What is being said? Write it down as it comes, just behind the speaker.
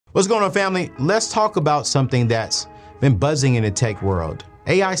What's going on, family? Let's talk about something that's been buzzing in the tech world,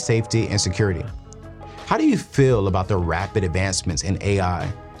 AI safety and security. How do you feel about the rapid advancements in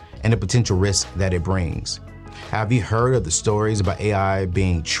AI and the potential risk that it brings? Have you heard of the stories about AI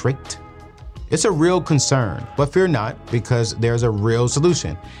being tricked? It's a real concern, but fear not, because there's a real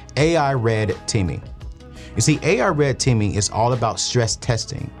solution: AI red teaming. You see, AI red teaming is all about stress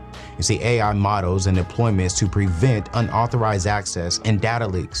testing. You see, AI models and deployments to prevent unauthorized access and data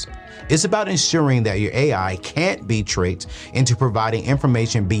leaks. It's about ensuring that your AI can't be tricked into providing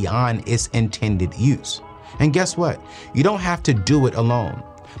information beyond its intended use. And guess what? You don't have to do it alone.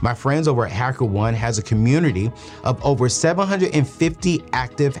 My friends over at HackerOne has a community of over 750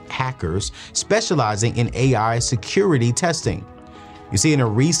 active hackers specializing in AI security testing. You see, in a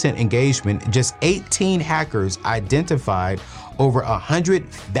recent engagement, just 18 hackers identified over 100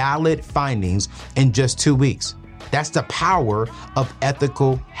 valid findings in just 2 weeks. That's the power of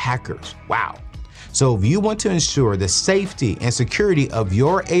ethical hackers. Wow. So if you want to ensure the safety and security of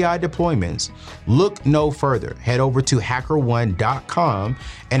your AI deployments, look no further. Head over to HackerOne.com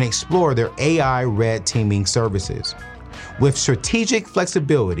and explore their AI red teaming services. With strategic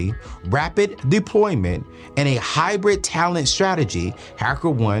flexibility, rapid deployment, and a hybrid talent strategy,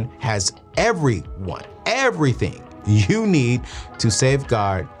 HackerOne has everything you need to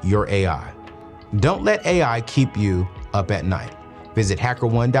safeguard your AI. Don't let AI keep you up at night. Visit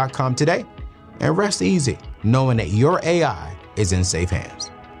HackerOne.com today and rest easy, knowing that your AI is in safe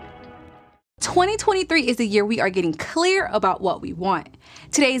hands. 2023 is the year we are getting clear about what we want.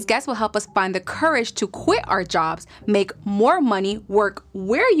 Today's guest will help us find the courage to quit our jobs, make more money, work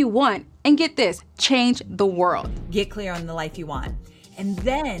where you want, and get this, change the world. Get clear on the life you want. And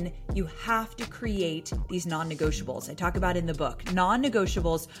then you have to create these non-negotiables. I talk about in the book.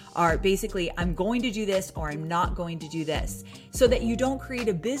 Non-negotiables are basically, I'm going to do this or I'm not going to do this, so that you don't create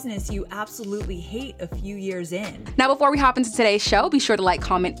a business you absolutely hate a few years in. Now, before we hop into today's show, be sure to like,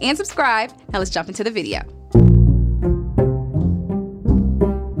 comment, and subscribe. Now let's jump into the video.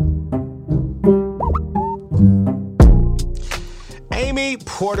 Amy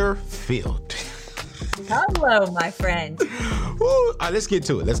Porterfield. Hello, my friend. Let's get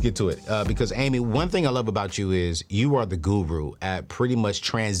to it. Because Amy, one thing I love about you is you are the guru at pretty much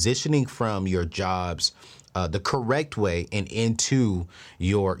transitioning from your jobs the correct way and into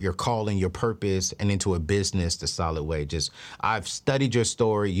your calling, your purpose, and into a business the solid way. I've studied your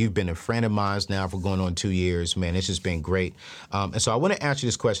story. You've been a friend of mine now for going on 2 years. Man, it's just been great. And so I want to ask you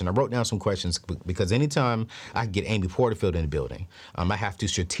this question. I wrote down some questions because anytime I get Amy Porterfield in the building, I have to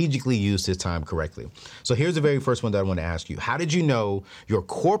strategically use this time correctly. So here's the very first one that I want to ask you. How did you know your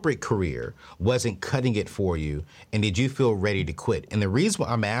corporate career wasn't cutting it for you, and did you feel ready to quit? And the reason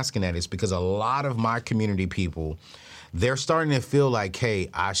why I'm asking that is because a lot of my community people, they're starting to feel like, hey,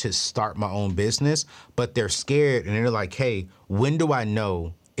 I should start my own business, but they're scared and they're like, hey, when do I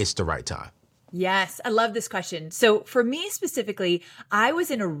know it's the right time? Yes, I love this question. So for me specifically, I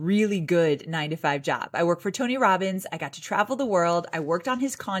was in a really good 9-to-5 job. I worked for Tony Robbins. I got to travel the world. I worked on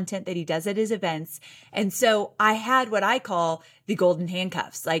his content that he does at his events. And so I had what I call the golden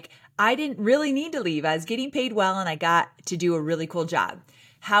handcuffs. Like, I didn't really need to leave. I was getting paid well and I got to do a really cool job.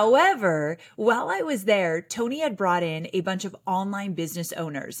 However, while I was there, Tony had brought in a bunch of online business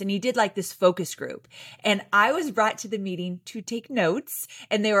owners and he did like this focus group. And I was brought to the meeting to take notes,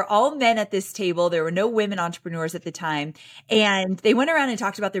 and they were all men at this table. There were no women entrepreneurs at the time. And they went around and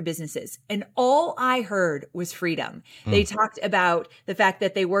talked about their businesses. And all I heard was freedom. They talked about the fact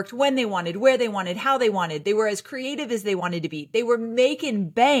that they worked when they wanted, where they wanted, how they wanted. They were as creative as they wanted to be. They were making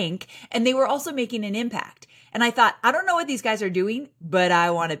bank, and they were also making an impact. And I thought, I don't know what these guys are doing, but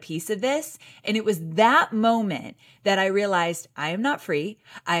I want a piece of this. And it was that moment that I realized I am not free.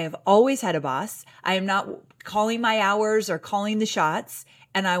 I have always had a boss. I am not calling my hours or calling the shots,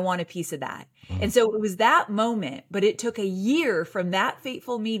 and I want a piece of that. And so it was that moment, but it took a year from that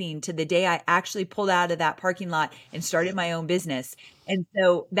fateful meeting to the day I actually pulled out of that parking lot and started my own business. And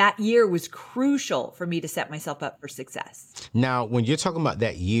so that year was crucial for me to set myself up for success. Now, when you're talking about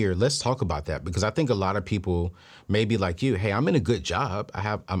that year, let's talk about that, because I think a lot of people may be like you. Hey, I'm in a good job.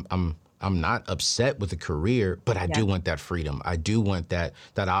 I'm not upset with the career, but I do want that freedom. I do want that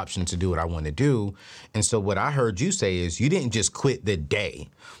option to do what I want to do. And so what I heard you say is you didn't just quit the day.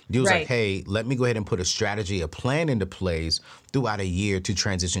 You was like, hey, let me go ahead and put a strategy, a plan into place throughout a year to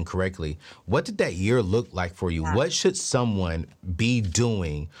transition correctly. What did that year look like for you? What should someone be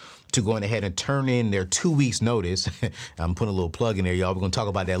doing to going ahead and turn in their 2 weeks notice? I'm putting a little plug in there, y'all. We're going to talk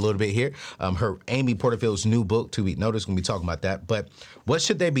about that a little bit here. Her Amy Porterfield's new book, 2 Week Notice, we're going to be talking about that. But what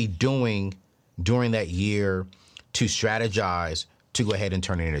should they be doing during that year to strategize to go ahead and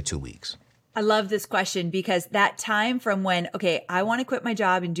turn it into 2 weeks? I love this question because that time from when, okay, I want to quit my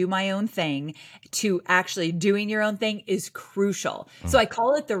job and do my own thing to actually doing your own thing is crucial. So I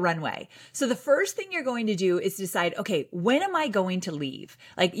call it the runway. So the first thing you're going to do is decide, okay, when am I going to leave?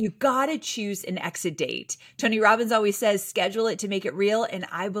 Like you got to choose an exit date. Tony Robbins always says, schedule it to make it real. And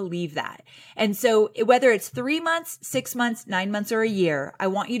I believe that. And so whether it's 3 months, 6 months, 9 months, or a year, I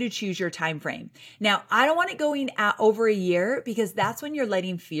want you to choose your time frame. Now, I don't want it going out over a year because that's when you're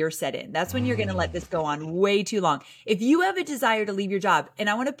letting fear set in. That's when you're going to let this go on way too long. If you have a desire to leave your job, and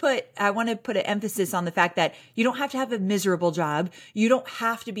I want to put an emphasis on the fact that you don't have to have a miserable job. You don't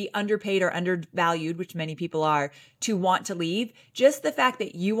have to be underpaid or undervalued, which many people are, to want to leave. Just the fact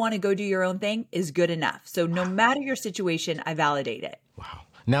that you want to go do your own thing is good enough. So no matter your situation, I validate it. Wow.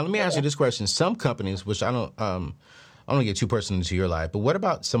 Now, let me ask you this question. Some companies, which I don't get too personal into your life, but what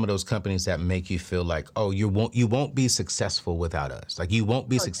about some of those companies that make you feel like, oh, you won't be successful without us? Like you won't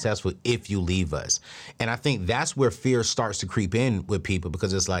be successful if you leave us. And I think that's where fear starts to creep in with people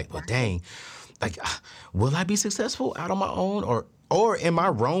because it's like, well, dang, like, will I be successful out on my own? Or am I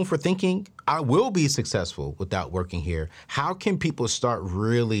wrong for thinking I will be successful without working here? How can people start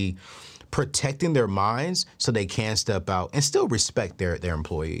really protecting their minds so they can step out and still respect their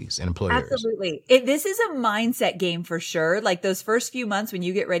employees and employers? Absolutely. This is a mindset game for sure. Like those first few months when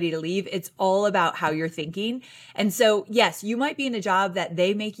you get ready to leave, it's all about how you're thinking. And so, yes, you might be in a job that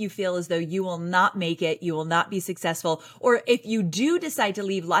they make you feel as though you will not make it, you will not be successful. Or if you do decide to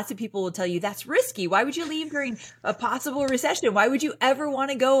leave, lots of people will tell you that's risky. Why would you leave during a possible recession? Why would you ever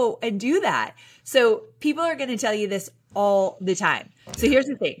want to go and do that? So people are going to tell you this all the time. So here's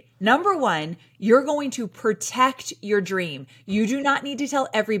the thing. Number one, you're going to protect your dream. You do not need to tell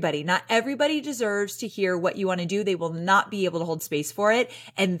everybody. Not everybody deserves to hear what you want to do. They will not be able to hold space for it.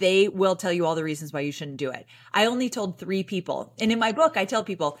 And they will tell you all the reasons why you shouldn't do it. I only told 3 people. And in my book, I tell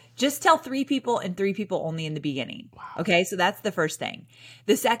people, just tell 3 people and 3 people only in the beginning. Wow. Okay. So that's the first thing.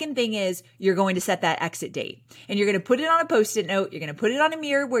 The second thing is you're going to set that exit date and you're going to put it on a Post-it note. You're going to put it on a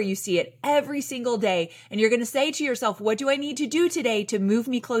mirror where you see it every single day. And you're going to say to yourself, what do I need to do today to move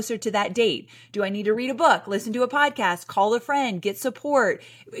me closer to that date? Do I need to read a book, listen to a podcast, call a friend, get support,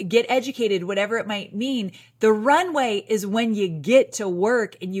 get educated, whatever it might mean? The runway is when you get to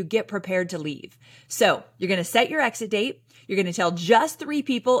work and you get prepared to leave. So you're going to set your exit date. You're going to tell just 3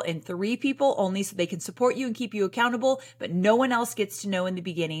 people and 3 people only so they can support you and keep you accountable, but no one else gets to know in the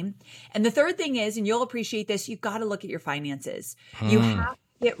beginning. And the third thing is, and you'll appreciate this, you've got to look at your finances. You have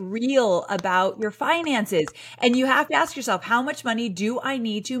get real about your finances. And you have to ask yourself, how much money do I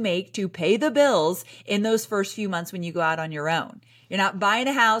need to make to pay the bills in those first few months when you go out on your own? You're not buying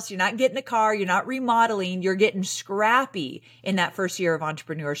a house. You're not getting a car. You're not remodeling. You're getting scrappy in that first year of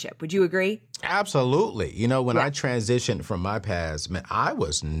entrepreneurship. Would you agree? Absolutely. You know, when I transitioned from my past, man, I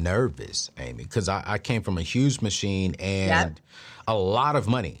was nervous, Amy, because I came from a huge machine and a lot of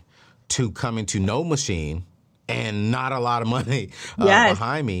money to coming to no machine and not a lot of money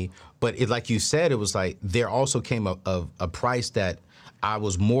behind me. But like you said, it was like there also came a price that I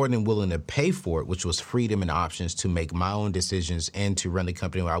was more than willing to pay for it, which was freedom and options to make my own decisions and to run the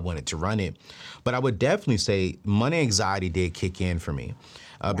company where I wanted to run it. But I would definitely say money anxiety did kick in for me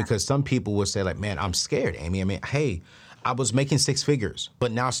because some people would say like, man, I'm scared, Amy. I mean, hey, I was making 6 figures,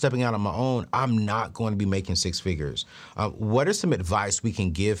 but now stepping out on my own, I'm not going to be making 6 figures. What are some advice we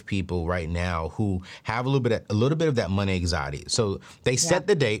can give people right now who have a little bit of that money anxiety? So they set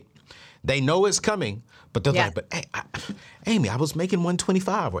the date, they know it's coming, but they're like, but hey, Amy, I was making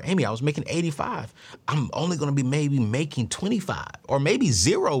 125, or Amy, I was making 85. I'm only going to be maybe making 25, or maybe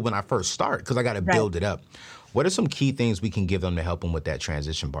 0 when I first start because I got to build it up. What are some key things we can give them to help them with that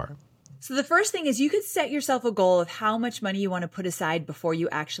transition part? So the first thing is you could set yourself a goal of how much money you want to put aside before you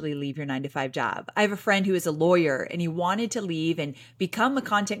actually leave your 9-to-5 job. I have a friend who is a lawyer and he wanted to leave and become a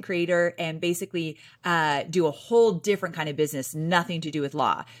content creator and basically do a whole different kind of business, nothing to do with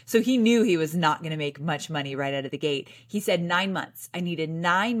law. So he knew he was not going to make much money right out of the gate. He said 9 months. I needed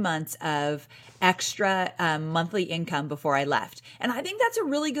 9 months of extra monthly income before I left. And I think that's a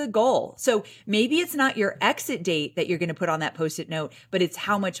really good goal. So maybe it's not your exit date that you're going to put on that Post-it note, but it's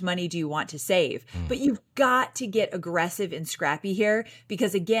how much money do you want to save. But you've got to get aggressive and scrappy here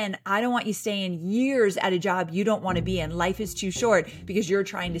because again, I don't want you staying years at a job you don't want to be in. Life is too short because you're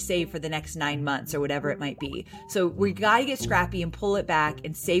trying to save for the next 9 months or whatever it might be. So we got to get scrappy and pull it back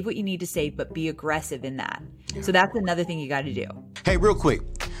and save what you need to save, but be aggressive in that. So that's another thing you got to do. Hey, real quick.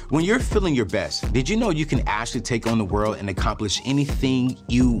 When you're feeling your best, did you know you can actually take on the world and accomplish anything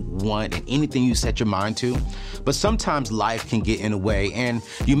you want and anything you set your mind to? But sometimes life can get in the way and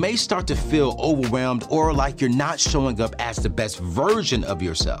you may start to feel overwhelmed or like you're not showing up as the best version of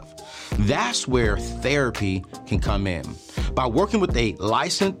yourself. That's where therapy can come in. By working with a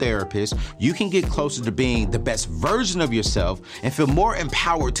licensed therapist, you can get closer to being the best version of yourself and feel more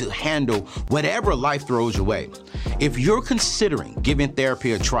empowered to handle whatever life throws your way. If you're considering giving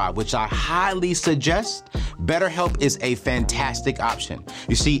therapy a try, which I highly suggest, BetterHelp is a fantastic option.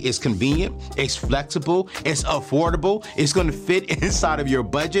 You see, it's convenient, it's flexible, it's affordable, it's gonna fit inside of your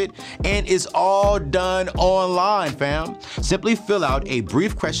budget, and it's all done online, fam. Simply fill out a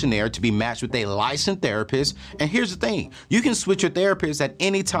brief questionnaire to be matched with a licensed therapist, and here's the thing, you can switch your therapist at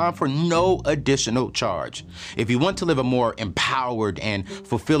any time for no additional charge. If you want to live a more empowered and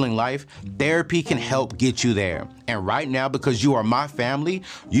fulfilling life, therapy can help get you there. And right now, because you are my family,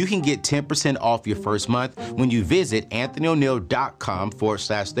 you can get 10% off your first month when you visit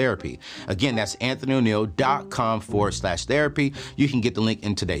anthonyoneal.com/therapy. Again, that's anthonyoneal.com/therapy. You can get the link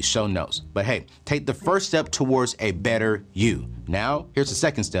in today's show notes. But hey, take the first step towards a better you. Now, here's the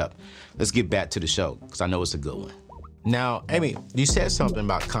second step. Let's get back to the show, because I know it's a good one. Now, Amy, you said something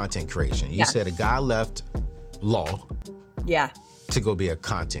about content creation. You said a guy left law to go be a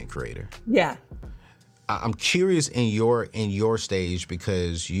content creator. Yeah. I'm curious in your stage,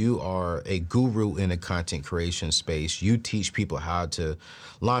 because you are a guru in the content creation space. You teach people how to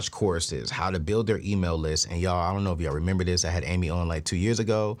launch courses, how to build their email list. And y'all, I don't know if y'all remember this. I had Amy on like 2 years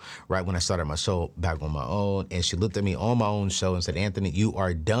ago, right when I started my show back on my own. And she looked at me on my own show and said, Anthony, you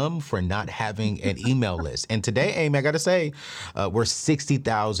are dumb for not having an email list. And today, Amy, I got to say, we're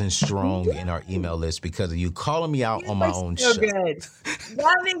 60,000 strong in our email list because of you calling me out on my own show. Good.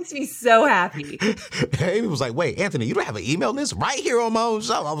 That makes me so happy. Amy was like, wait, Anthony, you don't have an email list right here on my own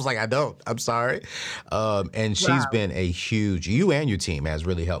show? I was like, I don't. I'm sorry. And she's been a huge, you and your team has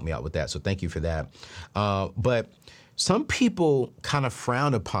really helped me out with that. So thank you for that. But some people kind of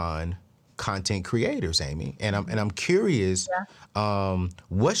frown upon content creators, Amy. And I'm curious,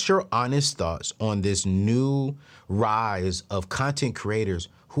 what's your honest thoughts on this new rise of content creators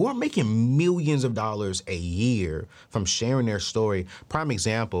who are making millions of dollars a year from sharing their story? Prime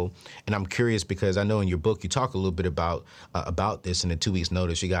example, and I'm curious because I know in your book you talk a little bit about this in the 2 weeks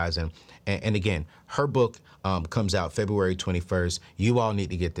notice, you guys. And again, her book comes out February 21st. You all need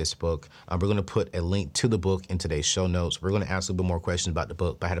to get this book. We're going to put a link to the book in today's show notes. We're going to ask a little bit more questions about the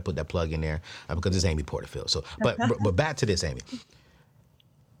book, but I had to put that plug in there because it's Amy Porterfield. So, but back to this, Amy.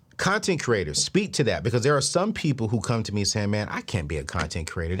 Content creators, speak to that, because there are some people who come to me saying, man, I can't be a content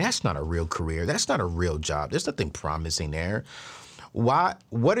creator. That's not a real career. That's not a real job. There's nothing promising there. What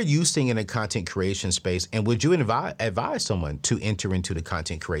are you seeing in the content creation space? And would you advise someone to enter into the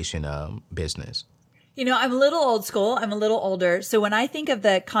content creation business? You know, I'm a little old school. I'm a little older. So when I think of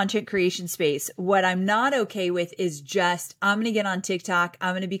the content creation space, what I'm not okay with is just, I'm going to get on TikTok,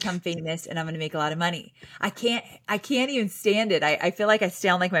 I'm going to become famous, and I'm going to make a lot of money. I can't even stand it. I feel like I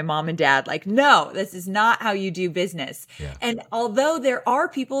sound like my mom and dad. Like, no, this is not how you do business. Yeah. And although there are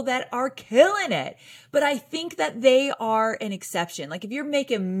people that are killing it, but I think that they are an exception. Like if you're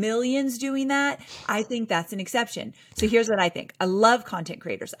making millions doing that, I think that's an exception. So here's what I think. I love content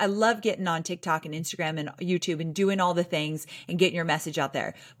creators. I love getting on TikTok and Instagram and YouTube and doing all the things and getting your message out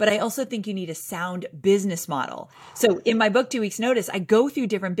there. But I also think you need a sound business model. So in my book, 2 weeks notice, I go through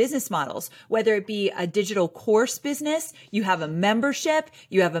different business models, whether it be a digital course business, you have a membership,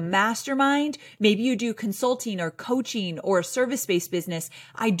 you have a mastermind, maybe you do consulting or coaching or a service-based business.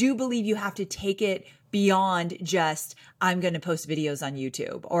 I do believe you have to take it beyond just, I'm going to post videos on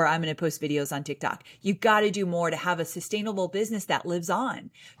YouTube or I'm going to post videos on TikTok. You've got to do more to have a sustainable business that lives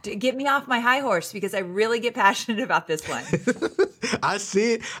on. To get me off my high horse, because I really get passionate about this one. I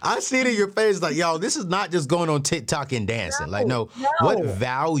see it in your face. Like, yo, this is not just going on TikTok and dancing. No. What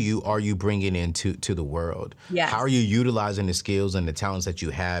value are you bringing into the world? Yes. How are you utilizing the skills and the talents that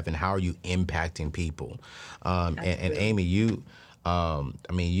you have, and how are you impacting people? And Amy, you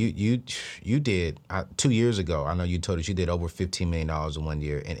did 2 years ago. I know you told us you did over $15 million in 1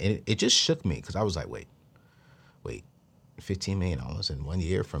 year, and it just shook me because I was like, wait, $15 million in 1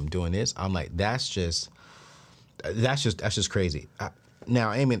 year from doing this? I'm like, that's just crazy.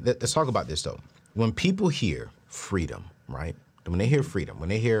 Now, Amy, let's talk about this though. When people hear freedom, right? When they hear freedom, when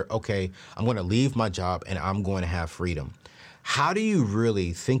they hear, okay, I'm going to leave my job and I'm going to have freedom. How do you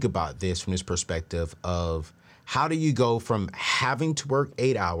really think about this from this perspective of how do you go from having to work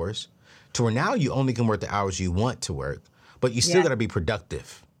 8 hours to where now you only can work the hours you want to work, but you still got to be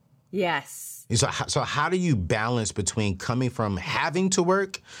productive Yes. So how do you balance between coming from having to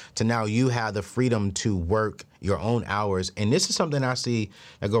work to now you have the freedom to work your own hours? And this is something I see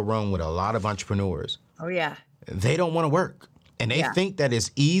that go wrong with a lot of entrepreneurs. Oh, yeah. They don't want to work. And they think that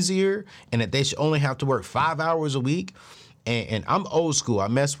it's easier and that they should only have to work 5 hours a week. And I'm old school. I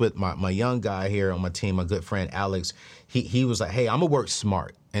mess with my young guy here on my team, my good friend Alex. He was like, hey, I'm going to work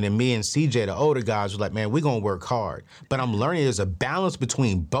smart. And then me and CJ, the older guys, were like, man, we're going to work hard. But I'm learning there's a balance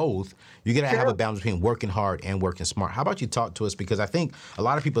between both. You're going to have a balance between working hard and working smart. How about you talk to us? Because I think a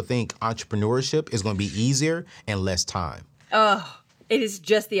lot of people think entrepreneurship is going to be easier and less time. Oh, it is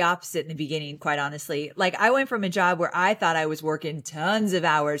just the opposite in the beginning, quite honestly. Like I went from a job where I thought I was working tons of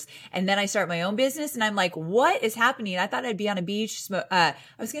hours, and then I start my own business and I'm like, what is happening? I thought I'd be on a beach. I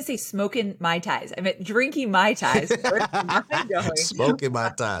was going to say smoking Mai Tais. I meant drinking Mai Tais. Smoking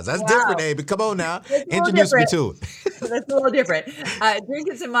Mai Tais. That's different, Amy. Come on now. Introduce me to it. That's a little different.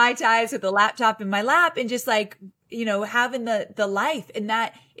 Drinking some Mai Tais with a laptop in my lap and just like, having the life. And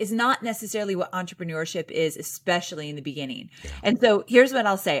that is not necessarily what entrepreneurship is, especially in the beginning. Yeah. And so here's what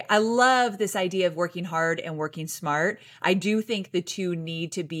I'll say. I love this idea of working hard and working smart. I do think the two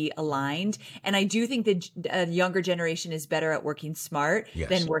need to be aligned. And I do think the younger generation is better at working smart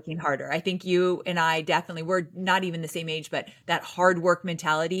than working harder. I think you and I definitely, we're not even the same age, but that hard work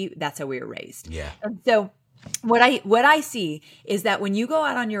mentality, that's how we were raised. Yeah. And so what I see is that when you go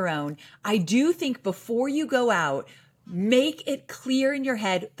out on your own, I do think before you go out, make it clear in your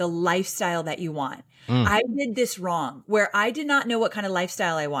head the lifestyle that you want. I did this wrong where I did not know what kind of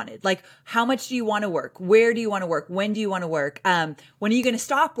lifestyle I wanted. Like, how much do you want to work? Where do you want to work? When do you want to work? When are you going to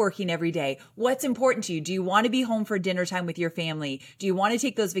stop working every day? What's important to you? Do you want to be home for dinner time with your family? Do you want to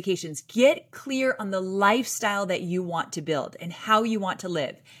take those vacations? Get clear on the lifestyle that you want to build and how you want to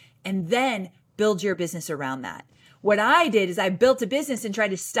live. And then build your business around that. What I did is I built a business and tried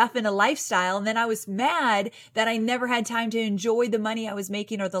to stuff in a lifestyle. And then I was mad that I never had time to enjoy the money I was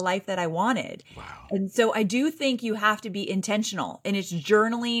making or the life that I wanted. Wow. And so I do think you have to be intentional, and it's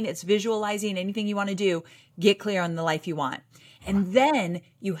journaling, it's visualizing, anything you want to do, get clear on the life you want. And then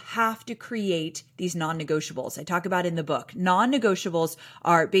you have to create these non-negotiables. I talk about in the book. Non-negotiables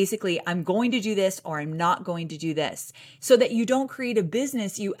are basically, I'm going to do this or I'm not going to do this, so that you don't create a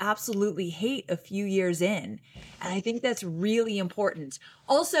business you absolutely hate a few years in. And I think that's really important.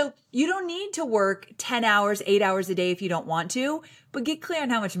 Also, you don't need to work 10 hours, 8 hours a day if you don't want to, but get clear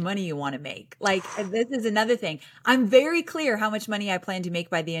on how much money you want to make. Like, this is another thing. I'm very clear how much money I plan to make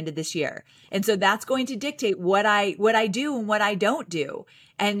by the end of this year. And so that's going to dictate what I do and what I don't do.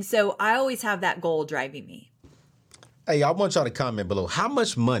 And so I always have that goal driving me. Hey, I want y'all to comment below. How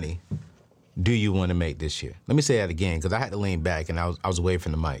much money do you want to make this year? Let me say that again, because I had to lean back and I was away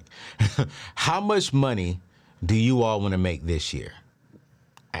from the mic. How much money do you all want to make this year?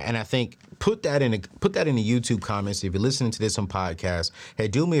 And I think put that in the YouTube comments. If you're listening to this on podcast, hey,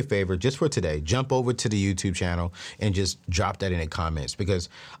 do me a favor just for today. Jump over to the YouTube channel and just drop that in the comments, because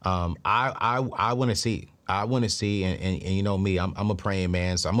I want to see. I want to see, and you know me, I'm a praying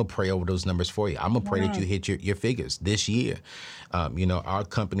man, so I'm going to pray over those numbers for you. I'm going to pray that you hit your figures this year. Our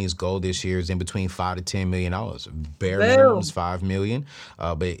company's goal this year is in between $5 to $10 million. Bare minimum is $5 million.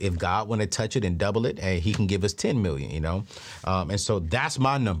 But if God want to touch it and double it, hey, he can give us $10 million, And so that's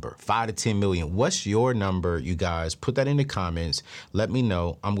my number, $5 to $10 million. What's your number, you guys? Put that in the comments. Let me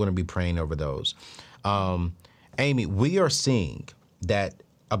know. I'm going to be praying over those. Amy, we are seeing that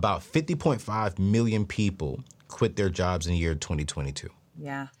about 50.5 million people quit their jobs in the year 2022.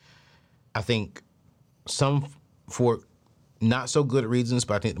 Yeah. I think some for not so good reasons,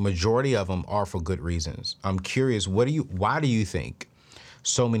 but I think the majority of them are for good reasons. I'm curious, why do you think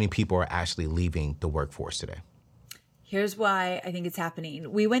so many people are actually leaving the workforce today? Here's why I think it's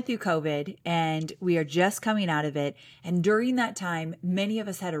happening. We went through COVID and we are just coming out of it. And during that time, many of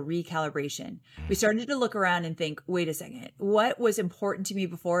us had a recalibration. We started to look around and think, wait a second, what was important to me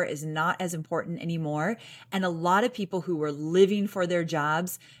before is not as important anymore. And a lot of people who were living for their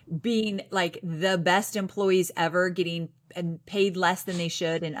jobs, being like the best employees ever, getting and paid less than they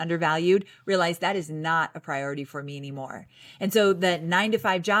should and undervalued, realize that is not a priority for me anymore. And so the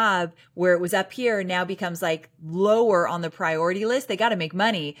 9-to-5 job where it was up here now becomes like lower on the priority list. They got to make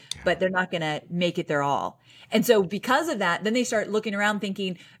money, but they're not going to make it their all. And so because of that, then they start looking around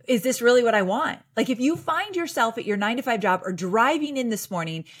thinking, is this really what I want? Like if you find yourself at your 9-to-5 job or driving in this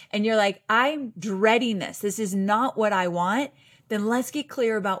morning and you're like, I'm dreading this. This is not what I want. then let's get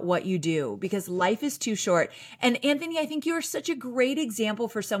clear about what you do, because life is too short. And Anthony, I think you're such a great example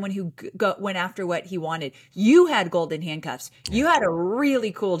for someone who went after what he wanted. You had golden handcuffs. You had a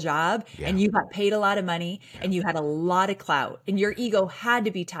really cool job, and you got paid a lot of money, and you had a lot of clout, and your ego had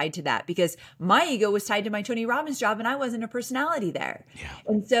to be tied to that, because my ego was tied to my Tony Robbins job and I wasn't a personality there.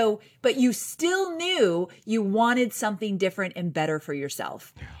 And so, but you still knew you wanted something different and better for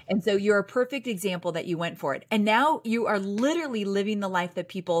yourself. And so you're a perfect example that you went for it. And now you are literally living the life that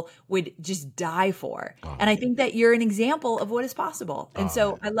people would just die for. And I think that you're an example of what is possible. And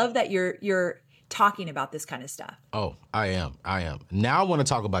so I love that you're talking about this kind of stuff. Oh, I am. Now I want to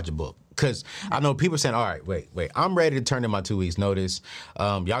talk about your book. Because I know people are saying, all right, wait, I'm ready to turn in my 2 weeks notice.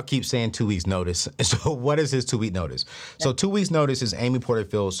 Y'all keep saying 2 weeks notice. So what is his 2 week notice? So 2 weeks notice is Amy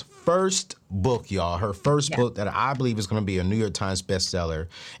Porterfield's first book, y'all. Her first book that I believe is going to be a New York Times bestseller.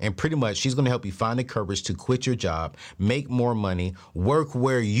 And pretty much she's going to help you find the courage to quit your job, make more money, work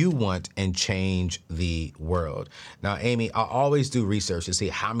where you want, and change the world. Now, Amy, I always do research to see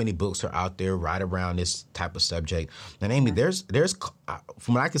how many books are out there right around this type of subject. And Amy, there's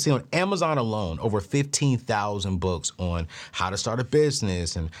from what I can see on Amazon alone, over 15,000 books on how to start a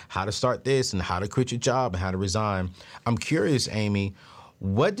business and how to start this and how to quit your job and how to resign. I'm curious, Amy,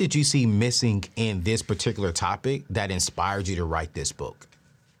 what did you see missing in this particular topic that inspired you to write this book?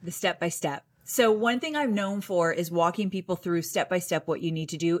 The step-by-step. So one thing I'm known for is walking people through step-by-step what you need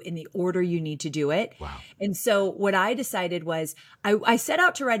to do in the order you need to do it. Wow. And so what I decided was I set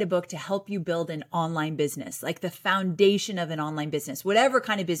out to write a book to help you build an online business, like the foundation of an online business, whatever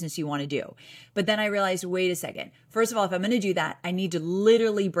kind of business you want to do. But then I realized, wait a second. First of all, if I'm going to do that, I need to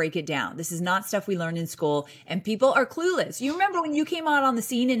literally break it down. This is not stuff we learn in school, and people are clueless. You remember when you came out on the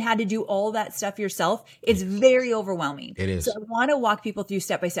scene and had to do all that stuff yourself? It's very overwhelming. It is. So I want to walk people through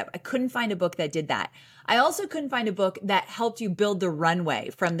step by step. I couldn't find a book that did that. I also couldn't find a book that helped you build the runway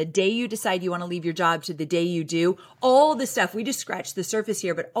from the day you decide you want to leave your job to the day you do. All the stuff, we just scratched the surface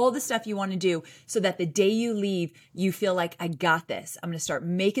here, but all the stuff you want to do so that the day you leave, you feel like, I got this. I'm going to start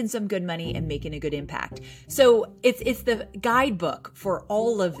making some good money and making a good impact. So it's the guidebook for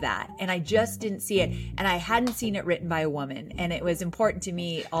all of that. And I just didn't see it. And I hadn't seen it written by a woman. And it was important to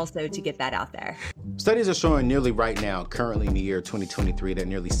me also to get that out there. Studies are showing nearly right now, currently in the year 2023, that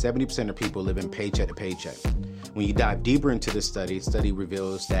nearly 70% of people live in paycheck to paycheck. When you dive deeper into this study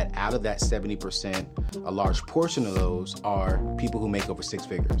reveals that out of that 70%, a large portion of those are people who make over six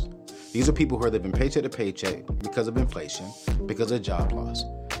figures. These are people who are living paycheck to paycheck because of inflation, because of job loss.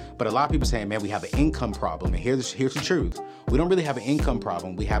 But a lot of people saying, man, we have an income problem. And here's the truth. We don't really have an income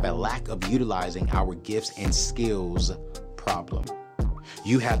problem. We have a lack of utilizing our gifts and skills problem.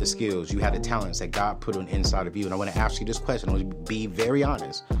 You have the skills, you have the talents that God put on the inside of you. And I want to ask you this question. I want to be very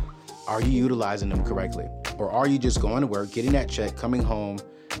honest. Are you utilizing them correctly? Or are you just going to work, getting that check, coming home,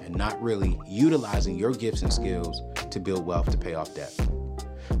 and not really utilizing your gifts and skills to build wealth to pay off debt?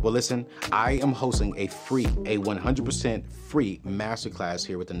 Well, listen, I am hosting a 100% free masterclass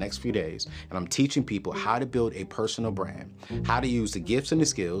here with the next few days, and I'm teaching people how to build a personal brand, how to use the gifts and the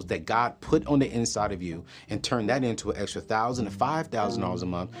skills that God put on the inside of you and turn that into an extra $1,000 to $5,000 a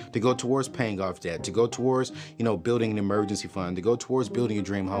month to go towards paying off debt, to go towards, building an emergency fund, to go towards building your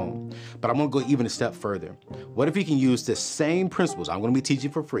dream home. But I'm going to go even a step further. What if you can use the same principles I'm going to be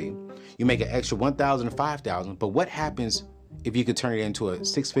teaching for free? You make an extra $1,000 to $5,000, but what happens if you could turn it into a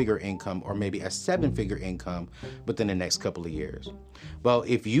six-figure income or maybe a seven-figure income within the next couple of years? Well,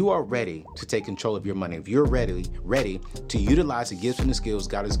 if you are ready to take control of your money, if you're ready to utilize the gifts and the skills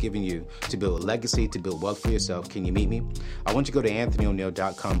God has given you to build a legacy, to build wealth for yourself, can you meet me? I want you to go to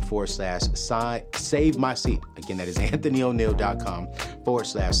anthonyoneal.com/save my seat. Again, that is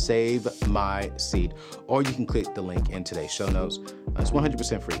anthonyoneal.com/save my seat. Or you can click the link in today's show notes. It's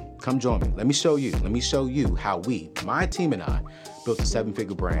 100% free. Come join me. Let me show you how my team and I built a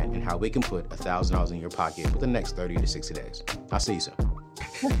seven-figure brand and how we can put $1,000 in your pocket within the next 30 to 60 days. I'll see you soon.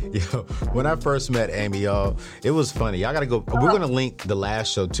 Yo, when I first met Amy, y'all, it was funny. Y'all gotta go. We're gonna link the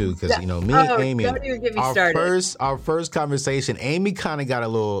last show too, because me and Amy, don't even get me started. our first conversation, Amy kind of got a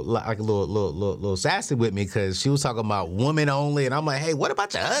little sassy with me because she was talking about woman only, and I'm like, hey, what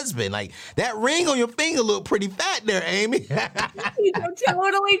about your husband? Like that ring on your finger looked pretty fat there, Amy. He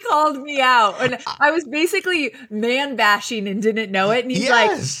totally called me out, and I was basically man bashing and didn't know it. And he's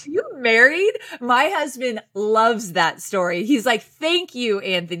like, "You married, my husband loves that story. He's like, thank you,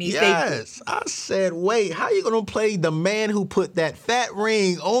 Anthony. Yes. I said, wait, how you going to play the man who put that fat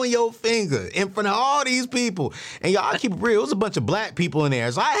ring on your finger in front of all these people? And y'all keep it real. It was a bunch of black people in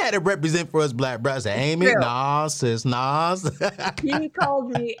there. So I had to represent for us black brothers. I said, Amy, nah, sis, nah. He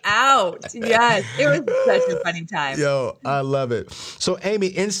called me out. Yes. It was such a funny time. Yo, I love it. So, Amy,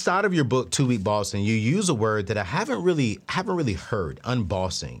 inside of your book, 2 Week Bossing, you use a word that I haven't really heard,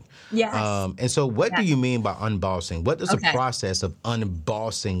 unbossing. Yes. And so what do you mean by unbossing? What does the process of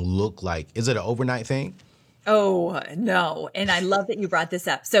unbossing look like? Is it an overnight thing? Oh, no. And I love that you brought this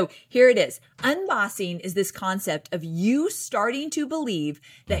up. So here it is. Unbossing is this concept of you starting to believe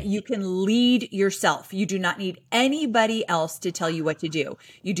that you can lead yourself. You do not need anybody else to tell you what to do.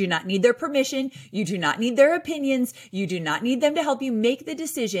 You do not need their permission. You do not need their opinions. You do not need them to help you make the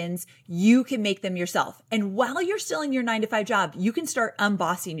decisions. You can make them yourself. And while you're still in your 9-to-5 job, you can start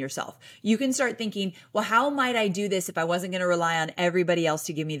unbossing yourself. You can start thinking, well, how might I do this if I wasn't going to rely on everybody else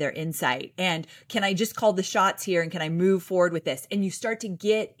to give me their insight? And can I just call the shots here, and can I move forward with this? And you start to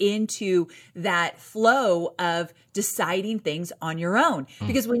get into that flow of deciding things on your own.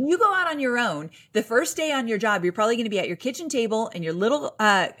 Because when you go out on your own, the first day on your job, you're probably going to be at your kitchen table and your little,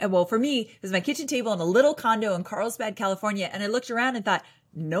 well, for me, it was my kitchen table in a little condo in Carlsbad, California. And I looked around and thought,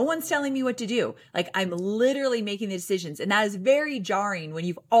 no one's telling me what to do. Like, I'm literally making the decisions. And that is very jarring when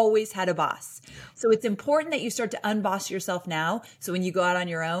you've always had a boss. So it's important that you start to unboss yourself now. So when you go out on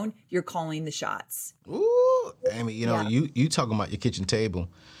your own, you're calling the shots. Ooh, Amy, you talking about your kitchen table.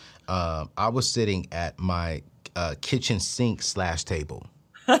 I was sitting at my kitchen sink / table.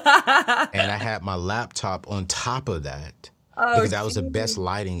 And I had my laptop on top of that because that was the best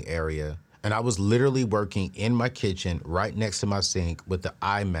lighting area. And I was literally working in my kitchen right next to my sink with the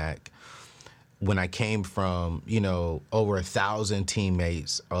iMac when I came from, over 1,000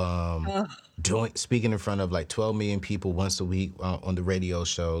 teammates, speaking in front of like 12 million people once a week on the radio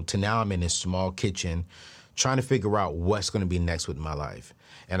show, to now I'm in this small kitchen trying to figure out what's going to be next with my life.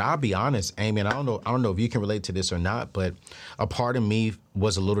 And I'll be honest, Amy, and I don't know if you can relate to this or not, but a part of me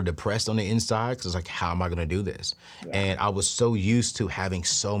was a little depressed on the inside because it's like, how am I going to do this? Yeah. And I was so used to having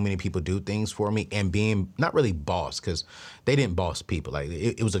so many people do things for me and being not really boss, because they didn't boss people. Like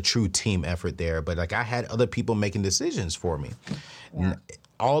it was a true team effort there, but like I had other people making decisions for me. Yeah.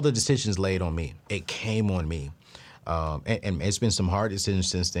 All the decisions laid on me. It came on me. And it's been some hard decisions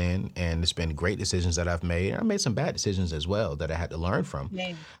since then, and it's been great decisions that I've made. I made some bad decisions as well that I had to learn from.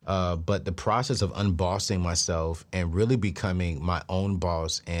 But the process of unbossing myself and really becoming my own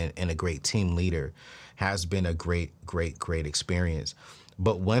boss and a great team leader has been a great experience.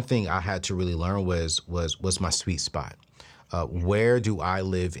 But one thing I had to really learn was my sweet spot. Where do I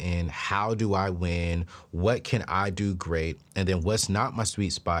live in? How do I win? What can I do great? And then what's not my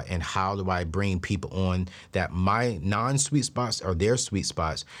sweet spot, and how do I bring people on that my non-sweet spots are their sweet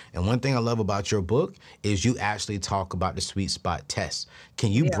spots? And one thing I love about your book is you actually talk about the sweet spot test.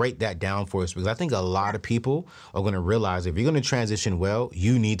 Can you break that down for us? Because I think a lot of people are going to realize if you're going to transition well,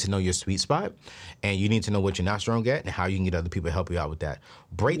 you need to know your sweet spot, and you need to know what you're not strong at and how you can get other people to help you out with that.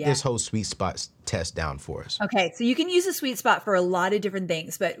 Break this whole sweet spot test down for us. Okay, so you can use a sweet spot for a lot of different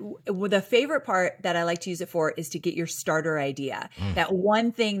things, but the favorite part that I like to use it for is to get your starter idea. That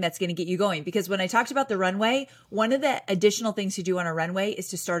one thing that's going to get you going. Because when I talked about the runway, one of the additional things to do on a runway is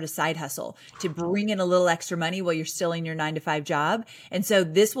to start a side hustle, to bring in a little extra money while you're still in your 9-to-5 job. And so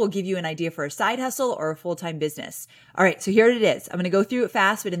this will give you an idea for a side hustle or a full-time business. All right, so here it is. I'm going to go through it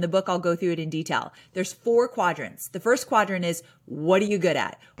fast, but in the book, I'll go through it in detail. There's 4 quadrants. The first quadrant is, what are you good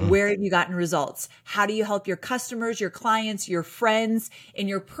at? Where have you gotten results? How do you help your customers, your clients, your friends in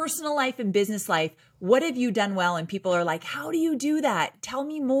your personal life and business life? What have you done well? And people are like, how do you do that? Tell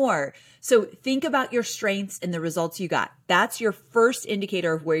me more. So think about your strengths and the results you got. That's your first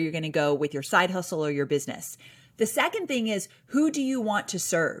indicator of where you're going to go with your side hustle or your business. The second thing is, who do you want to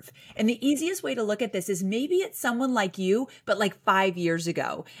serve? And the easiest way to look at this is maybe it's someone like you, but like 5 years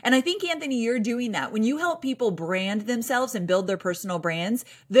ago. And I think, Anthony, you're doing that. When you help people brand themselves and build their personal brands,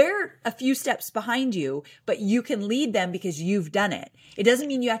 they're a few steps behind you, but you can lead them because you've done it. It doesn't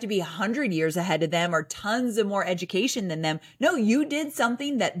mean you have to be 100 years ahead of them or tons of more education than them. No, you did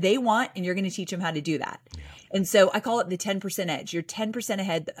something that they want, and you're going to teach them how to do that. Yeah. And so I call it the 10% edge. You're 10%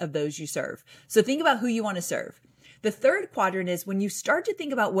 ahead of those you serve. So think about who you want to serve. The third quadrant is when you start to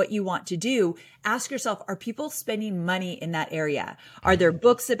think about what you want to do, ask yourself, are people spending money in that area? Are there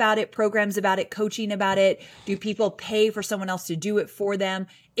books about it, programs about it, coaching about it? Do people pay for someone else to do it for them?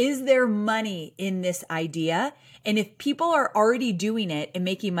 Is there money in this idea? And if people are already doing it and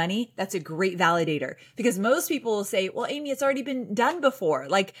making money, that's a great validator, because most people will say, well, Amy, it's already been done before.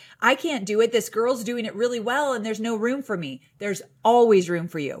 Like, I can't do it. This girl's doing it really well and there's no room for me. There's always room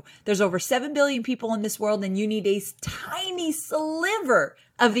for you. There's over 7 billion people in this world and you need a tiny sliver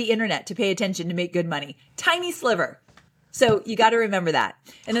of the internet to pay attention to make good money. Tiny sliver. So you got to remember that.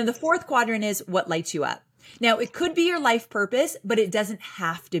 And then the fourth quadrant is what lights you up. Now, it could be your life purpose, but it doesn't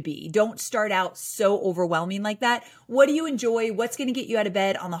have to be. Don't start out so overwhelming like that. What do you enjoy? What's going to get you out of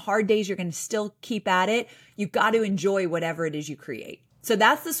bed? On the hard days, you're going to still keep at it. You've got to enjoy whatever it is you create. So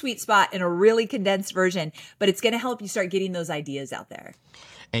that's the sweet spot in a really condensed version, but it's going to help you start getting those ideas out there.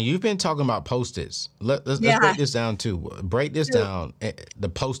 And you've been talking about Post-its. Let's break this down too. Break this down, the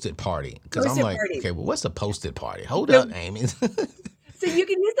Post-it party. Because I'm like, okay, well, what's a Post-it party? Hold up, Amy. So you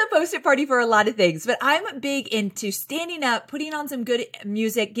can use the Post-it party for a lot of things, but I'm big into standing up, putting on some good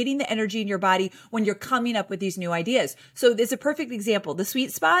music, getting the energy in your body when you're coming up with these new ideas. So there's a perfect example. The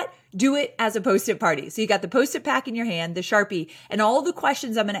sweet spot, do it as a Post-it party. So you got the Post-it pack in your hand, the Sharpie, and all the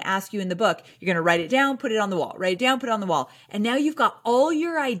questions I'm going to ask you in the book. You're going to write it down, put it on the wall, write it down, put it on the wall. And now you've got all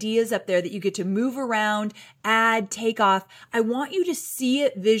your ideas up there that you get to move around, add, take off. I want you to see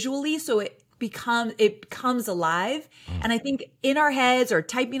it visually so it becomes alive. And I think in our heads or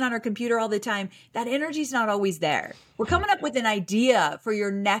typing on our computer all the time, that energy's not always there. We're coming up with an idea for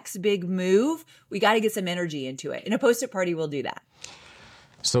your next big move. We got to get some energy into it. And a Post-it party will do that.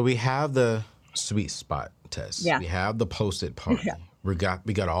 So we have the sweet spot test. Yeah. We have the Post-it party. Yeah. We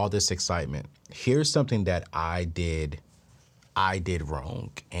got all this excitement. Here's something that I did wrong,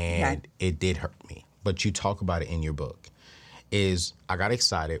 and it did hurt me. But you talk about it in your book. Is I got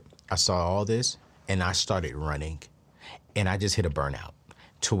excited. I saw all this and I started running, and I just hit a burnout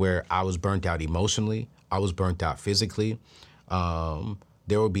to where I was burnt out emotionally. I was burnt out physically.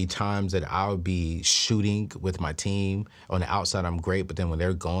 There would be times that I would be shooting with my team. On the outside, I'm great, but then when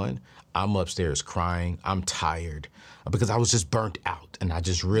they're gone, I'm upstairs crying. I'm tired because I was just burnt out, and I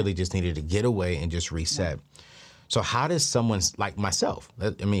just really just needed to get away and just reset. So how does someone like myself,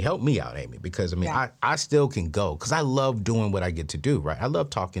 help me out, Amy, because I still can go because I love doing what I get to do, right? I love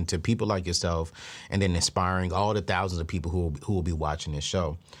talking to people like yourself and then inspiring all the thousands of people who will be watching this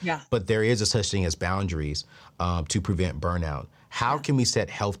show. Yeah. But there is a such thing as boundaries to prevent burnout. How can we set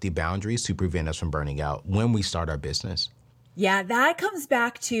healthy boundaries to prevent us from burning out when we start our business? Yeah, that comes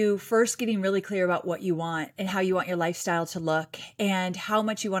back to first getting really clear about what you want and how you want your lifestyle to look and how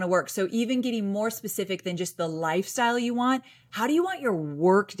much you want to work. So even getting more specific than just the lifestyle you want, how do you want your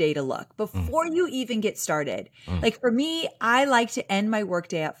work day to look before you even get started? Like for me, I like to end my work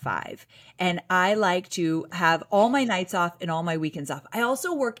day at 5, and I like to have all my nights off and all my weekends off. I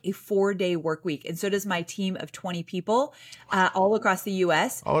also work a 4-day work week, and so does my team of 20 people all across the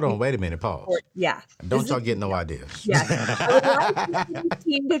U.S. Hold on, wait a minute, pause. Yeah. Don't y'all get no ideas. Yeah. I would like the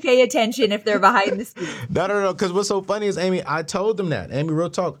team to pay attention if they're behind the scenes. No, because what's so funny is, Amy, I told them that. Amy, real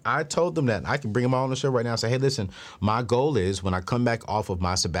talk, I told them that. I can bring them all on the show right now and say, hey, listen, my goal is when I come back off of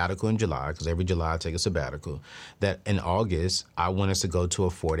my sabbatical in July, because every July I take a sabbatical, that in August, I want us to go to a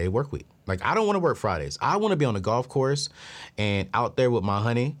 4-day work week. Like, I don't want to work Fridays. I want to be on the golf course and out there with my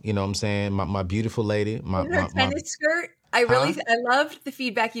honey, you know what I'm saying, my beautiful lady. My tennis skirt. I loved the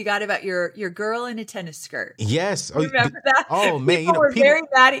feedback you got about your girl in a tennis skirt. Yes. Remember that? Oh, man. People were very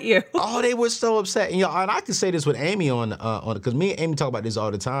mad at you. Oh, they were so upset. And I can say this with Amy on because me and Amy talk about this all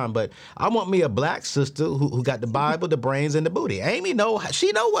the time, but I want me a black sister who got the Bible, the brains, and the booty. Amy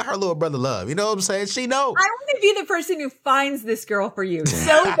she know what her little brother love. You know what I'm saying? She know. I want to be the person who finds this girl for you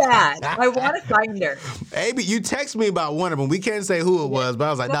so bad. I want to find her. Amy, you text me about one of them. We can't say who it was, but I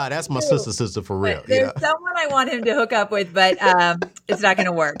was like, nah, that's my sister for real. There's someone I want him to hook up with, but it's not going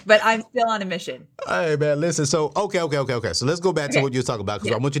to work. But I'm still on a mission. Hey, man, listen. So, okay. So let's go back to what you're talking about,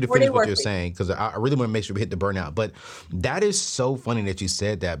 because I want you to finish what you're saying, because I really want to make sure we hit the burnout. But that is so funny that you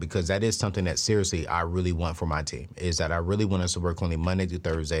said that, because that is something that seriously I really want for my team, is that I really want us to work only Monday through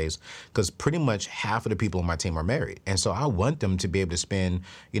Thursdays, because pretty much half of the people on my team are married. And so I want them to be able to spend,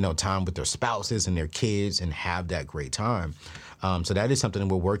 time with their spouses and their kids and have that great time. So that is something that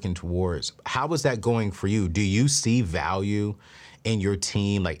we're working towards. How is that going for you? Do you see value in your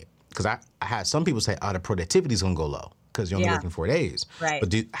team? Like, because I had some people say, the productivity is going to go low because you're only working 4 days. Right.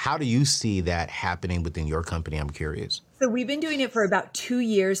 But how do you see that happening within your company? I'm curious. So we've been doing it for about 2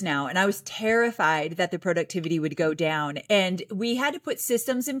 years now, and I was terrified that the productivity would go down. And we had to put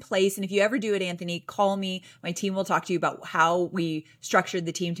systems in place. And if you ever do it, Anthony, call me. My team will talk to you about how we structured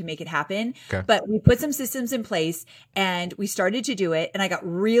the team to make it happen. Okay. But we put some systems in place and we started to do it. And I got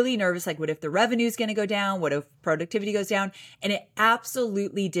really nervous. Like, what if the revenue is going to go down? What if productivity goes down? And it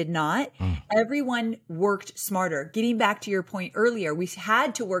absolutely did not. Everyone worked smarter. Getting back to your point earlier, we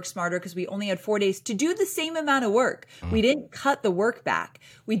had to work smarter because we only had 4 days to do the same amount of work. We didn't cut the work back.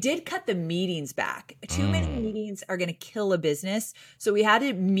 We did cut the meetings back. Too many meetings are going to kill a business. So we had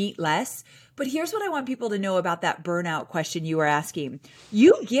to meet less. But here's what I want people to know about that burnout question you were asking.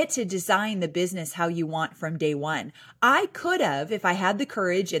 You get to design the business how you want from day one. I could have, if I had the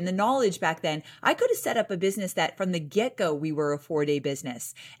courage and the knowledge back then, I could have set up a business that from the get-go, we were a 4-day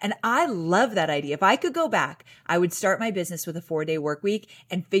business. And I love that idea. If I could go back, I would start my business with a 4-day work week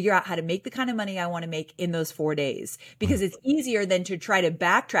and figure out how to make the kind of money I want to make in those 4 days, because it's easier than to try to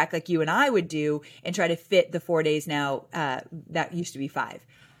backtrack like you and I would do and try to fit the 4 days now. That used to be 5.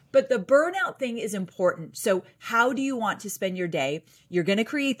 But the burnout thing is important. So how do you want to spend your day? You're going to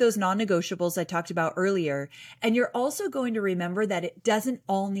create those non-negotiables I talked about earlier. And you're also going to remember that it doesn't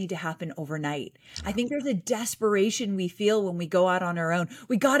all need to happen overnight. I think there's a desperation we feel when we go out on our own.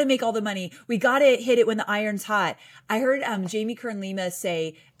 We got to make all the money. We got to hit it when the iron's hot. I heard Jamie Kern Lima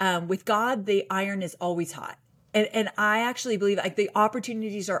say, with God, the iron is always hot. And I actually believe like the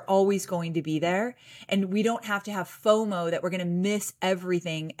opportunities are always going to be there, and we don't have to have FOMO that we're going to miss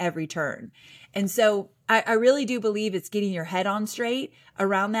everything every turn. And so I really do believe it's getting your head on straight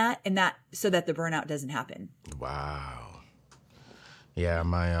around that, and that so that the burnout doesn't happen. Wow. Yeah,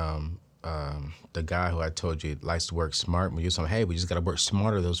 my the guy who I told you likes to work smart. When you told him, hey, we just got to work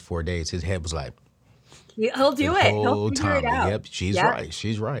smarter those 4 days, his head was like, He'll do it. He'll figure it out. Yep, she's right.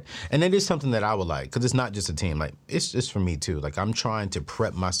 She's right. And it is something that I would like, because it's not just a team. Like, it's just for me, too. Like, I'm trying to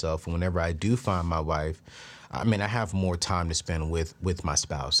prep myself for whenever I do find my wife. I mean, I have more time to spend with my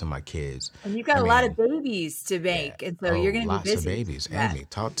spouse and my kids. And you've got a lot of babies to make, and so you're going to be busy. Lots of babies. Yeah. Amy,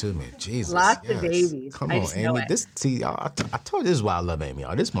 talk to me. Jesus. Lots of babies. Come I on, just know Amy. it. I told you this is why I love Amy.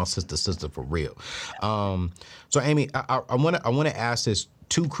 Y'all. This is my sister for real. So, Amy, I want to ask this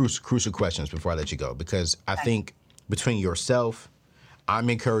 2 crucial questions before I let you go, because I think between yourself, I'm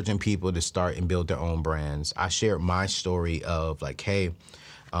encouraging people to start and build their own brands. I shared my story of like, hey,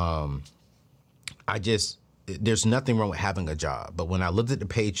 there's nothing wrong with having a job. But when I looked at the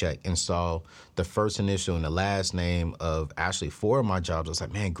paycheck and saw the first initial and the last name of actually 4 of my jobs, I was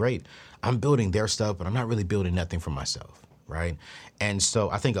like, man, great. I'm building their stuff, but I'm not really building nothing for myself, right? And so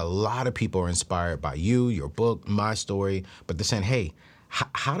I think a lot of people are inspired by you, your book, my story, but they're saying, hey,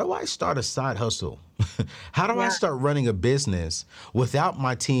 how do I start a side hustle? How do I start running a business without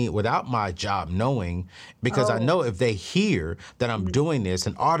my team, without my job knowing? Because I know if they hear that I'm doing this,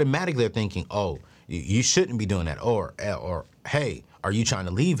 and automatically they're thinking, oh, you shouldn't be doing that. Or hey, are you trying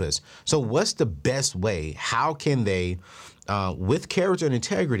to leave us? So what's the best way? How can they, with character and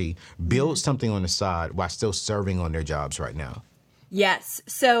integrity, build something on the side while still serving on their jobs right now? Yes.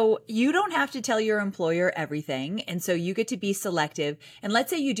 So you don't have to tell your employer everything. And so you get to be selective. And let's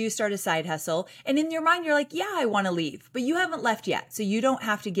say you do start a side hustle, and in your mind, you're like, yeah, I want to leave, but you haven't left yet. So you don't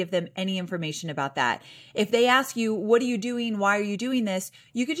have to give them any information about that. If they ask you, what are you doing? Why are you doing this?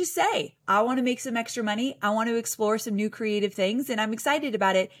 You could just say, I want to make some extra money. I want to explore some new creative things, and I'm excited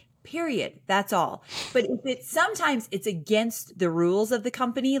about it. Period. That's all. But if sometimes it's against the rules of the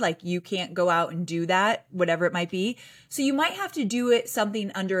company, like you can't go out and do that, whatever it might be. So you might have to do it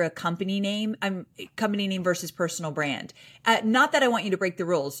something under a company name, company name versus personal brand. Not that I want you to break the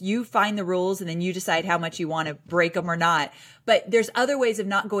rules. You find the rules and then you decide how much you want to break them or not. But there's other ways of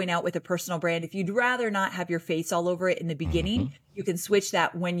not going out with a personal brand. If you'd rather not have your face all over it in the beginning, you can switch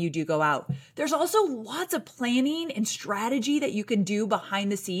that when you do go out. There's also lots of planning and strategy that you can do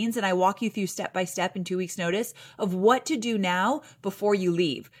behind the scenes. And I walk you through step by step in 2 weeks notice of what to do now before you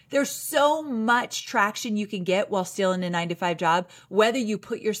leave. There's so much traction you can get while still in a 9-to-5 job, whether you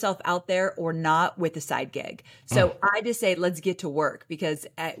put yourself out there or not with a side gig. So I just say, let's get to work, because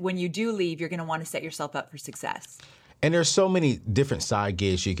when you do leave, you're going to want to set yourself up for success. And there's so many different side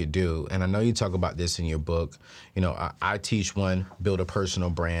gigs you could do. And I know you talk about this in your book. You know, I teach one, build a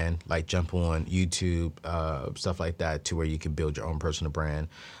personal brand, like jump on YouTube, stuff like that, to where you can build your own personal brand.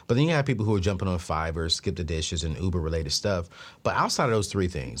 But then you have people who are jumping on Fiverr, Skip the Dishes, and Uber-related stuff. But outside of those 3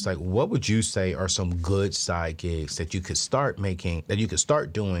 things, like what would you say are some good side gigs that you could start making, that you could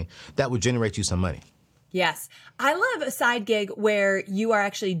start doing, that would generate you some money? Yes. I love a side gig where you are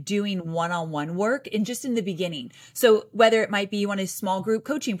actually doing one-on-one work and just in the beginning. So whether it might be you want a small group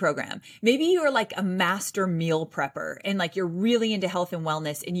coaching program, maybe you're like a master meal prepper and like you're really into health and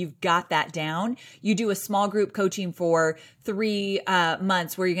wellness and you've got that down. You do a small group coaching for 3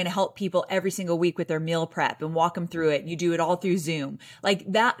 months where you're going to help people every single week with their meal prep and walk them through it. You do it all through Zoom.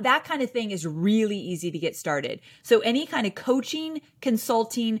 Like that kind of thing is really easy to get started. So any kind of coaching,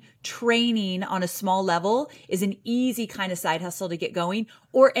 consulting, training on a small level is an easy kind of side hustle to get going,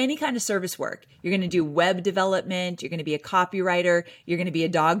 or any kind of service work. You're going to do web development. You're going to be a copywriter. You're going to be a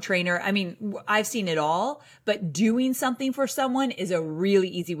dog trainer. I mean, I've seen it all, but doing something for someone is a really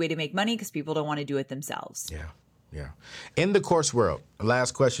easy way to make money because people don't want to do it themselves. Yeah. Yeah. In the course world,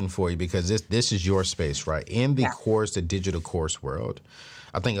 last question for you, because this is your space, right? In the course, the digital course world,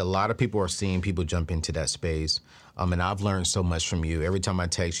 I think a lot of people are seeing people jump into that space. And I've learned so much from you. Every time I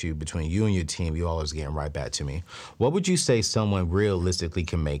text you, between you and your team, you always getting right back to me. What would you say someone realistically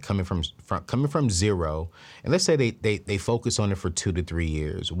can make coming from zero? And let's say they focus on it for 2 to 3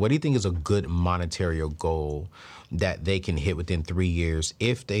 years. What do you think is a good monetary goal that they can hit within 3 years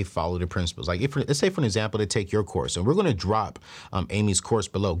if they follow the principles? Like, let's say, for an example, they take your course, and we're going to drop Amy's course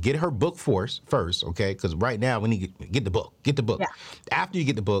below. Get her book first, okay? Because right now we need to get the book. Get the book. Yeah. After you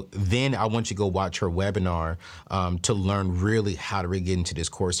get the book, then I want you to go watch her webinar to learn really how to really get into this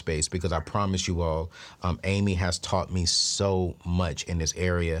course space, because I promise you all, Amy has taught me so much in this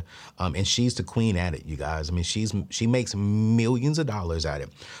area, and she's the queen at it, you guys. I mean, she makes millions of dollars at it.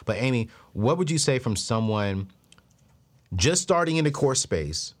 But Amy, what would you say from someone just starting in the course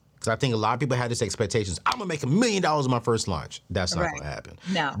space? Because I think a lot of people have this expectations. I'm gonna make $1 million in my first launch. That's not gonna happen.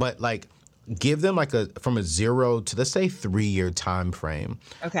 No. But like, give them like from a 0 to, let's say, 3-year time frame.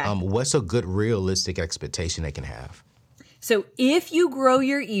 Okay. What's a good realistic expectation they can have? So if you grow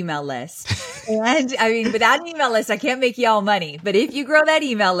your email list, and I mean, without an email list, I can't make you all money. But if you grow that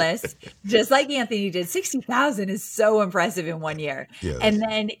email list, just like Anthony did, 60,000 is so impressive in 1 year. Yes. And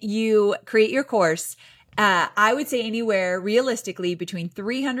then you create your course. I would say anywhere realistically between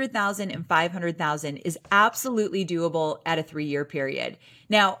 300,000 and 500,000 is absolutely doable at a 3-year period.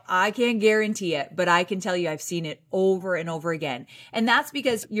 Now, I can't guarantee it, but I can tell you I've seen it over and over again. And that's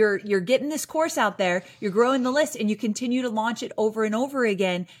because you're getting this course out there, you're growing the list, and you continue to launch it over and over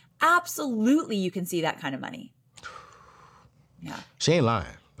again. Absolutely, you can see that kind of money. Yeah. She ain't lying.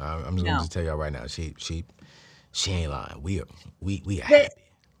 I'm just going to tell y'all right now. She ain't lying. We happy.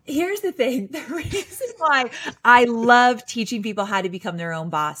 Here's the thing. The reason why I love teaching people how to become their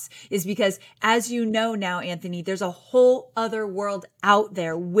own boss is because, as you know now, Anthony, there's a whole other world out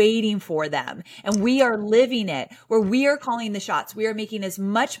there waiting for them. And we are living it, where we are calling the shots. We are making as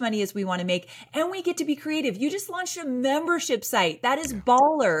much money as we want to make, and we get to be creative. You just launched a membership site. That is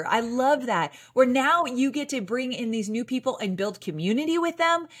baller. I love that. Where now you get to bring in these new people and build community with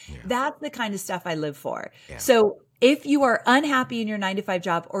them. Yeah. That's the kind of stuff I live for. Yeah. So if you are unhappy in your 9-to-5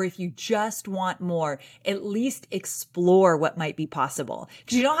 job, or if you just want more, at least explore what might be possible.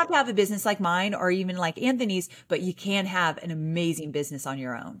 Because you don't have to have a business like mine or even like Anthony's, but you can have an amazing business on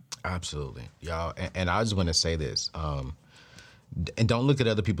your own. Absolutely. Y'all, and I just want to say this. And don't look at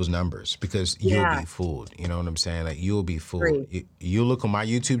other people's numbers, because you'll be fooled. You know what I'm saying? Like, you'll be fooled. You look on my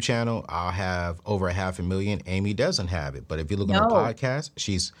YouTube channel, I'll have over 500,000. Amy doesn't have it. But if you look on her podcast,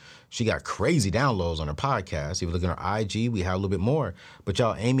 she got crazy downloads on her podcast. If you look at her IG, we have a little bit more. But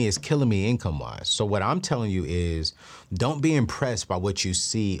y'all, Amy is killing me income-wise. So what I'm telling you is, don't be impressed by what you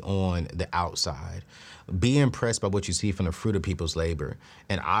see on the outside. Be impressed by what you see from the fruit of people's labor.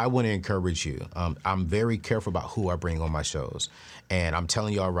 And I want to encourage you. I'm very careful about who I bring on my shows. And I'm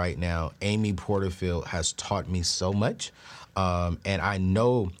telling y'all right now, Amy Porterfield has taught me so much. And I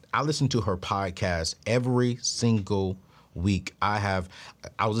know I listen to her podcast every single week. I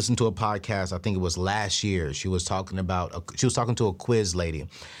was listening to a podcast, I think it was last year. She was talking to a quiz lady.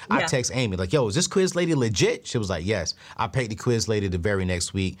 I text Amy like, yo, is this quiz lady legit? She was like, yes. I paid the quiz lady the very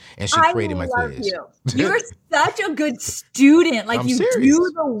next week, and she created my quiz. You're such a good student. Like, you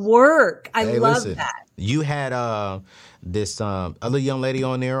do the work. I love that. You had this other young lady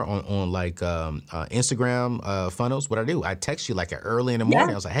on there on like Instagram funnels. What I do, I text you like early in the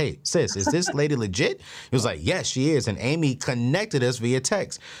morning. I was like, hey, sis, is this lady legit? It was like, yes, she is. And Amy connected us via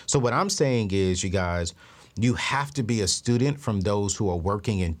text. So what I'm saying is, you guys, You have to be a student from those who are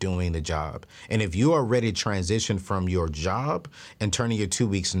working and doing the job. And if you are ready to transition from your job and turning your 2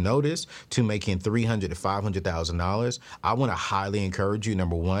 weeks notice to making $300,000 to $500,000, I want to highly encourage you,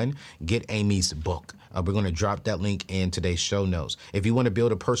 number one, get Amy's book. We're going to drop that link in today's show notes. If you want to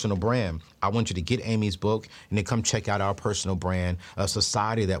build a personal brand, I want you to get Amy's book and then come check out our personal brand, a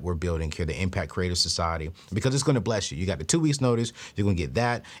society that we're building here, the Impact Creative Society, because it's going to bless you. You got the 2 weeks notice, you're going to get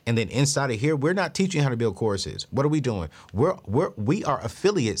that. And then inside of here, we're not teaching you how to build courses. What are we doing? We are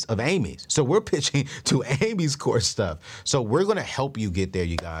affiliates of Amy's. So we're pitching to Amy's course stuff. So we're going to help you get there,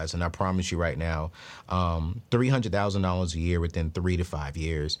 you guys. And I promise you right now, $300,000 a year within 3 to 5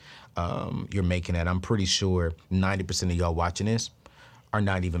 years, you're making that. I'm pretty sure 90% of y'all watching this are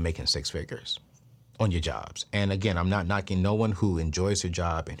not even making six figures on your jobs. And again, I'm not knocking no one who enjoys their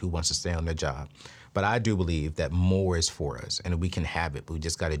job and who wants to stay on their job. But I do believe that more is for us and we can have it, but we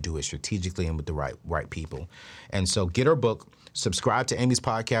just got to do it strategically and with the right people. And so get her book, subscribe to Amy's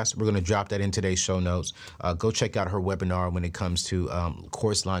podcast. We're going to drop that in today's show notes. Go check out her webinar when it comes to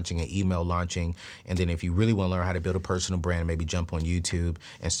course launching and email launching. And then if you really want to learn how to build a personal brand, maybe jump on YouTube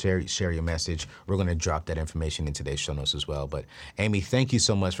and share your message. We're going to drop that information in today's show notes as well. But Amy, thank you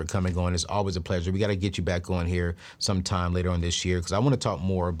so much for coming on. It's always a pleasure. We got to get you back on here sometime later on this year because I want to talk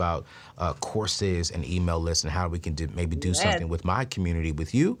more about courses and email lists and how we can do something with my community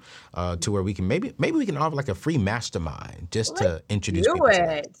with you to where we can maybe we can offer like a free mastermind just to introduce people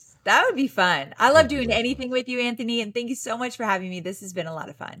to it. That would be fun. I love doing anything with you, Anthony, and thank you so much for having me. This has been a lot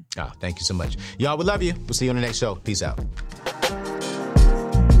of fun. Thank you so much. Y'all, we love you. We'll see you on the next show. Peace out.